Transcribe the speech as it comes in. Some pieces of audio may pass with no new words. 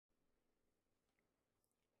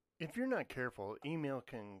If you're not careful, email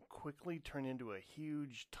can quickly turn into a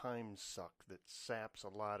huge time suck that saps a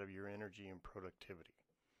lot of your energy and productivity.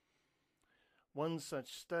 One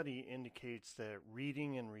such study indicates that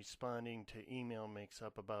reading and responding to email makes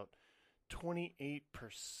up about 28%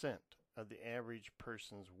 of the average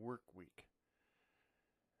person's work week.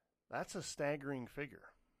 That's a staggering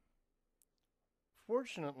figure.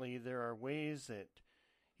 Fortunately, there are ways that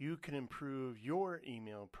you can improve your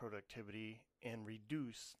email productivity and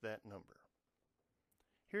reduce that number.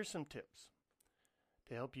 Here's some tips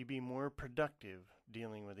to help you be more productive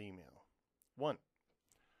dealing with email. 1.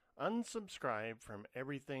 Unsubscribe from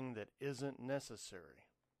everything that isn't necessary.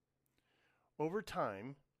 Over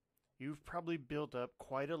time, you've probably built up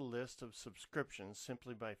quite a list of subscriptions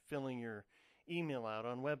simply by filling your email out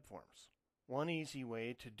on web forms. One easy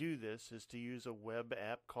way to do this is to use a web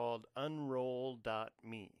app called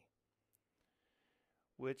Unroll.me,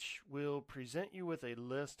 which will present you with a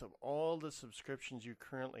list of all the subscriptions you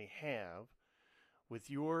currently have with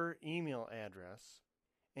your email address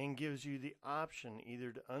and gives you the option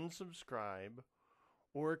either to unsubscribe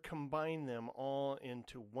or combine them all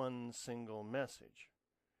into one single message.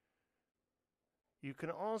 You can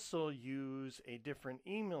also use a different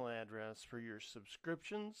email address for your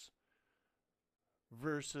subscriptions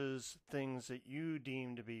versus things that you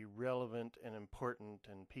deem to be relevant and important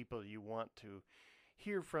and people you want to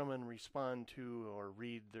hear from and respond to or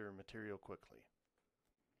read their material quickly.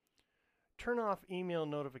 Turn off email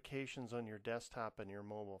notifications on your desktop and your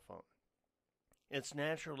mobile phone. It's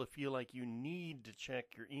natural to feel like you need to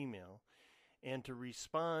check your email and to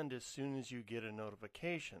respond as soon as you get a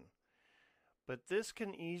notification. But this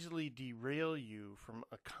can easily derail you from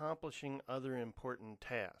accomplishing other important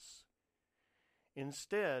tasks.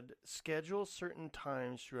 Instead, schedule certain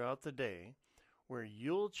times throughout the day where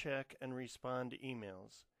you'll check and respond to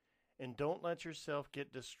emails, and don't let yourself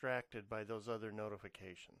get distracted by those other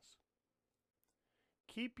notifications.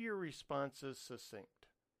 Keep your responses succinct.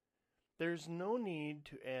 There's no need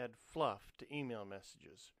to add fluff to email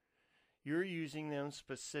messages. You're using them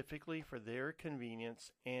specifically for their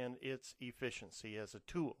convenience and its efficiency as a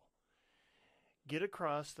tool. Get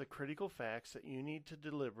across the critical facts that you need to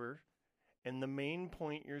deliver and the main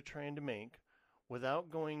point you're trying to make without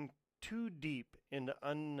going too deep into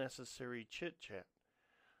unnecessary chit-chat.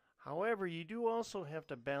 However, you do also have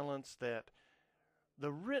to balance that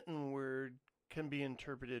the written word can be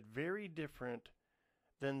interpreted very different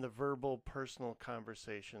than the verbal personal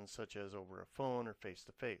conversations such as over a phone or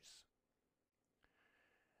face-to-face.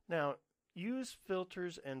 Now, use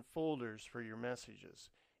filters and folders for your messages.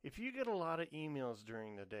 If you get a lot of emails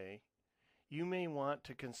during the day, you may want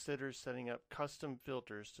to consider setting up custom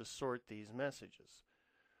filters to sort these messages.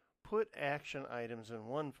 Put action items in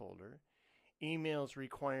one folder, emails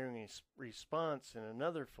requiring a response in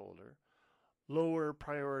another folder, lower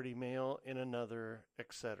priority mail in another,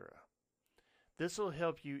 etc. This will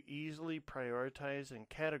help you easily prioritize and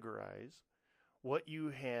categorize what you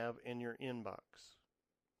have in your inbox.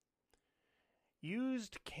 Use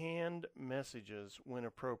canned messages when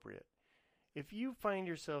appropriate. If you find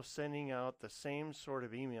yourself sending out the same sort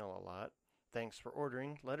of email a lot, thanks for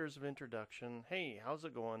ordering, letters of introduction, hey, how's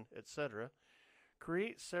it going, etc.,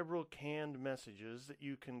 create several canned messages that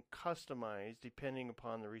you can customize depending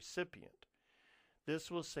upon the recipient.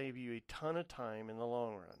 This will save you a ton of time in the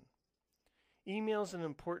long run. Email is an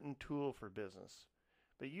important tool for business,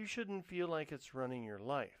 but you shouldn't feel like it's running your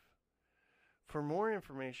life. For more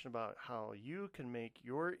information about how you can make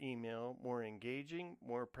your email more engaging,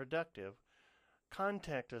 more productive,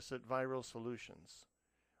 contact us at Viral Solutions.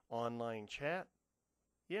 Online chat?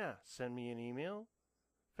 Yeah, send me an email.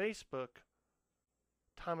 Facebook,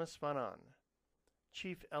 Thomas Vanan,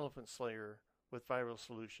 Chief Elephant Slayer with Viral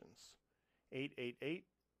Solutions.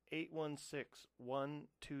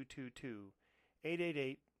 888-816-1222.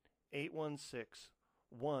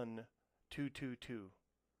 888-816-1222.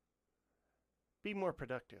 Be more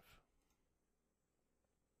productive.